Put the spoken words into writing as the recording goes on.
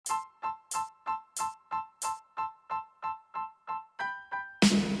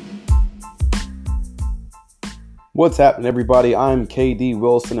What's happening, everybody? I'm KD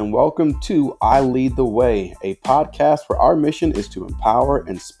Wilson, and welcome to I Lead the Way, a podcast where our mission is to empower,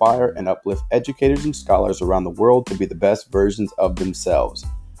 inspire, and uplift educators and scholars around the world to be the best versions of themselves.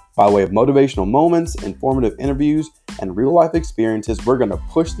 By way of motivational moments, informative interviews, and real-life experiences, we're going to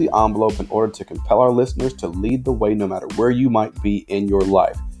push the envelope in order to compel our listeners to lead the way no matter where you might be in your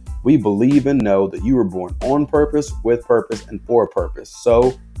life. We believe and know that you were born on purpose, with purpose, and for a purpose.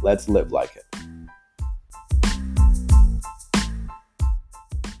 So let's live like it.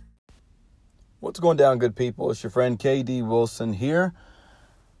 What's going down, good people? It's your friend KD Wilson here.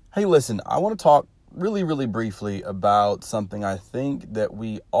 Hey, listen, I want to talk really briefly about something I think that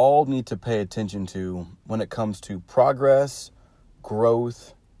we all need to pay attention to when it comes to progress,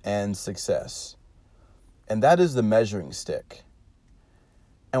 growth, and success. And that is the measuring stick.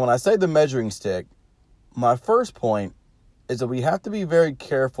 And when I say the measuring stick, my first point is that we have to be very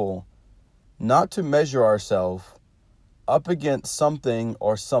careful not to measure ourselves up against something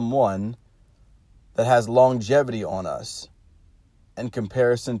or someone that has longevity on us in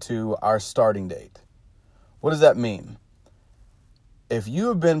comparison to our starting date. What does that mean? If you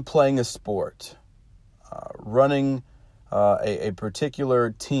have been playing a sport, running a particular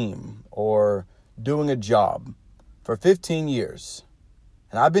team, or doing a job for 15 years,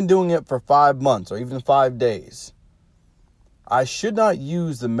 and I've been doing it for 5 months or even 5 days, I should not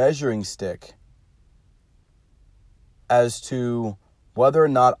use the measuring stick as to whether or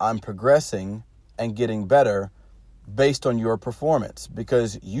not I'm progressing and getting better based on your performance,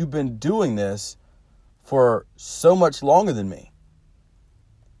 because you've been doing this for so much longer than me.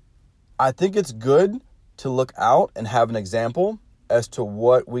 I think it's good to look out and have an example as to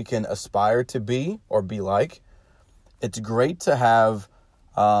what we can aspire to be or be like. It's great to have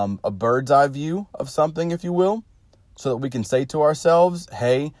a bird's eye view of something, if you will, so that we can say to ourselves,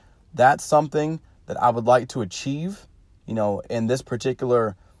 hey, that's something that I would like to achieve, in this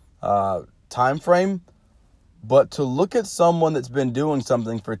particular time frame. But to look at someone that's been doing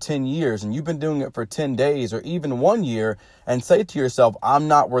something for 10 years and you've been doing it for 10 days or even 1 year and say to yourself, I'm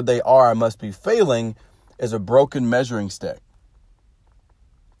not where they are, I must be failing, is a broken measuring stick.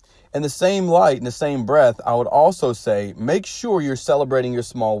 In the same light, in the same breath, I would also say, make sure you're celebrating your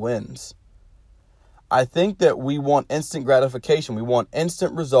small wins. I think that we want instant gratification. We want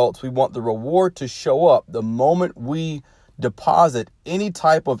instant results. We want the reward to show up the moment we deposit any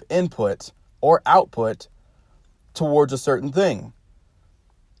type of input or output towards a certain thing.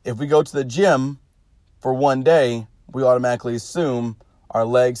 If we go to the gym for 1 day, we automatically assume our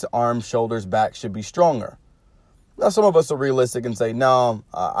legs, arms, shoulders, back should be stronger. Now, some of us are realistic and say, no,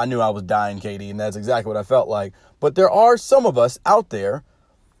 I knew I was dying, Katie, and that's exactly what I felt like. But there are some of us out there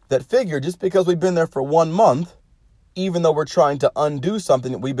that figure just because we've been there for 1 month, even though we're trying to undo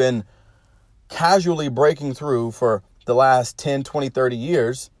something that we've been casually breaking through for the last 10, 20, 30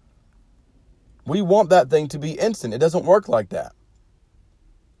 years, we want that thing to be instant. It doesn't work like that.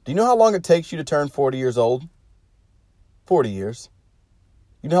 Do you know how long it takes you to turn 40 years old? 40 years.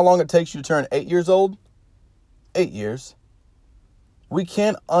 You know how long it takes you to turn 8 years old? 8 years. We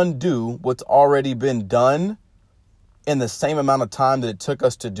can't undo what's already been done in the same amount of time that it took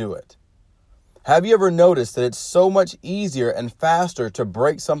us to do it. Have you ever noticed that it's so much easier and faster to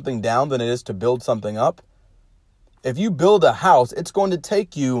break something down than it is to build something up? If you build a house, it's going to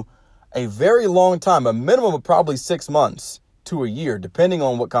take you a very long time, a minimum of probably 6 months to a year, depending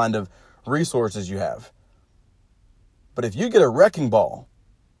on what kind of resources you have. But if you get a wrecking ball,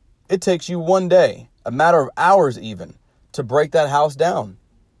 it takes you 1 day, a matter of hours even, to break that house down,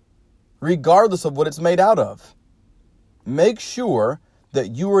 regardless of what it's made out of. Make sure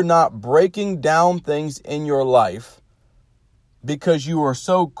that you are not breaking down things in your life because you are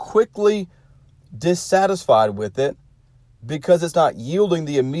so quickly dissatisfied with it because it's not yielding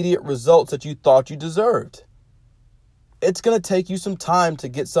the immediate results that you thought you deserved. It's going to take you some time to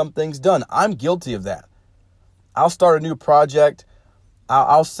get some things done. I'm guilty of that. I'll start a new project.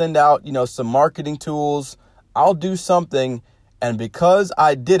 I'll send out, some marketing tools. I'll do something. And because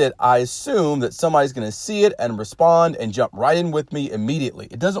I did it, I assume that somebody's going to see it and respond and jump right in with me immediately.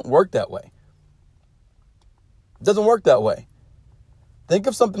 It doesn't work that way. It doesn't work that way. Think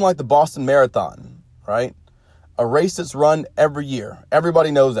of something like the Boston Marathon, right? A race that's run every year.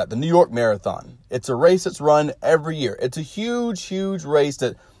 Everybody knows that. The New York Marathon. It's a race that's run every year. It's a huge race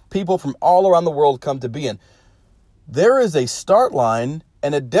that people from all around the world come to be in. There is a start line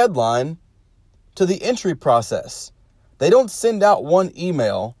and a deadline to the entry process. They don't send out one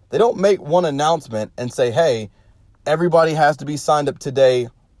email. They don't make one announcement and say, hey, everybody has to be signed up today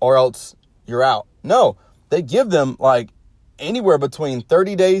or else you're out. No, they give them anywhere between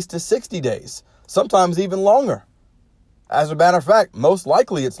 30 days to 60 days, sometimes even longer. As a matter of fact, most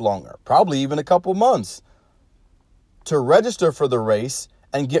likely it's longer, probably even a couple months to register for the race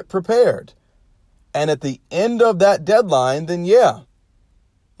and get prepared. And at the end of that deadline, then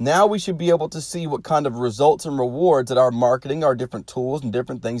now we should be able to see what kind of results and rewards that our marketing, our different tools and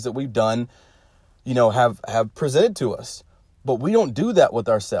different things that we've done, have presented to us. But we don't do that with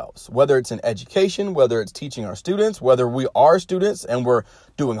ourselves, whether it's in education, whether it's teaching our students, whether we are students and we're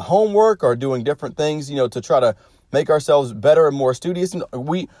doing homework or doing different things, to try to make ourselves better and more studious. And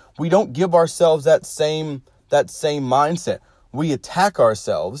we don't give ourselves that same mindset. We attack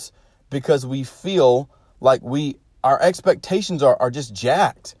ourselves because we feel like our expectations are just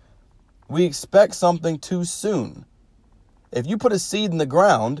jacked. We expect something too soon. If you put a seed in the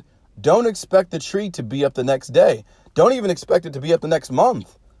ground, don't expect the tree to be up the next day. Don't even expect it to be up the next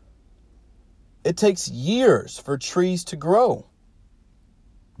month. It takes years for trees to grow.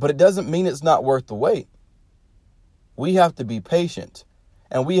 But it doesn't mean it's not worth the wait. We have to be patient.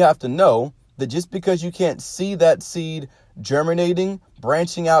 And we have to know that just because you can't see that seed germinating,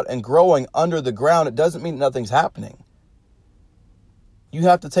 branching out, and growing under the ground, it doesn't mean nothing's happening. You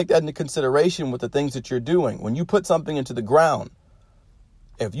have to take that into consideration with the things that you're doing. When you put something into the ground,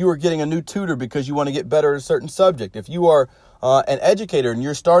 if you are getting a new tutor because you want to get better at a certain subject, if you are an educator and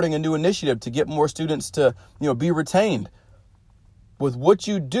you're starting a new initiative to get more students to, be retained, with what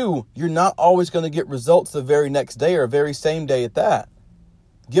you do, you're not always going to get results the very next day or very same day at that.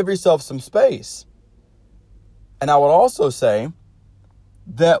 Give yourself some space. And I would also say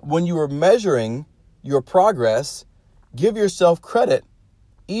that when you are measuring your progress, give yourself credit,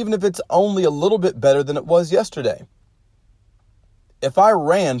 even if it's only a little bit better than it was yesterday. If I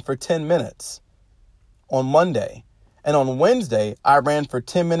ran for 10 minutes on Monday and on Wednesday I ran for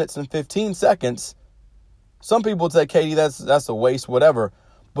 10 minutes and 15 seconds, some people would say, Katie, that's a waste, whatever.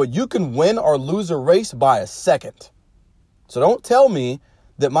 But you can win or lose a race by a second. So don't tell me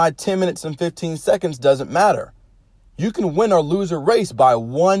that my 10 minutes and 15 seconds doesn't matter. You can win or lose a race by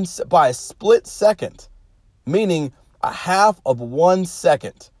a split second, meaning a half of 1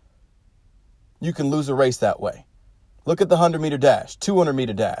 second. You can lose a race that way. Look at the 100-meter dash,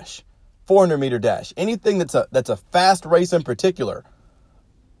 200-meter dash, 400-meter dash, anything that's a fast race in particular.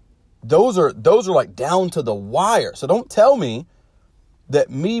 Those are like down to the wire. So don't tell me that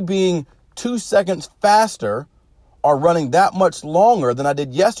me being 2 seconds faster or running that much longer than I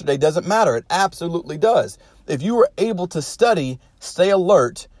did yesterday doesn't matter. It absolutely does. If you were able to study, stay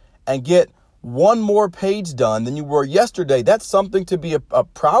alert, and get one more page done than you were yesterday, that's something to be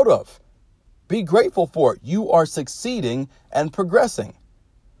proud of. Be grateful for it. You are succeeding and progressing.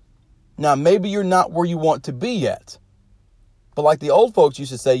 Now, maybe you're not where you want to be yet. But like the old folks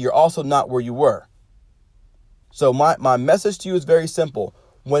used to say, you're also not where you were. So my message to you is very simple.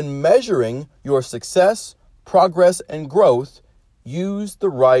 When measuring your success, progress, and growth, use the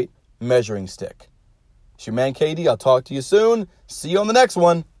right measuring stick. It's your man, KD. I'll talk to you soon. See you on the next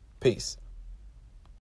one. Peace.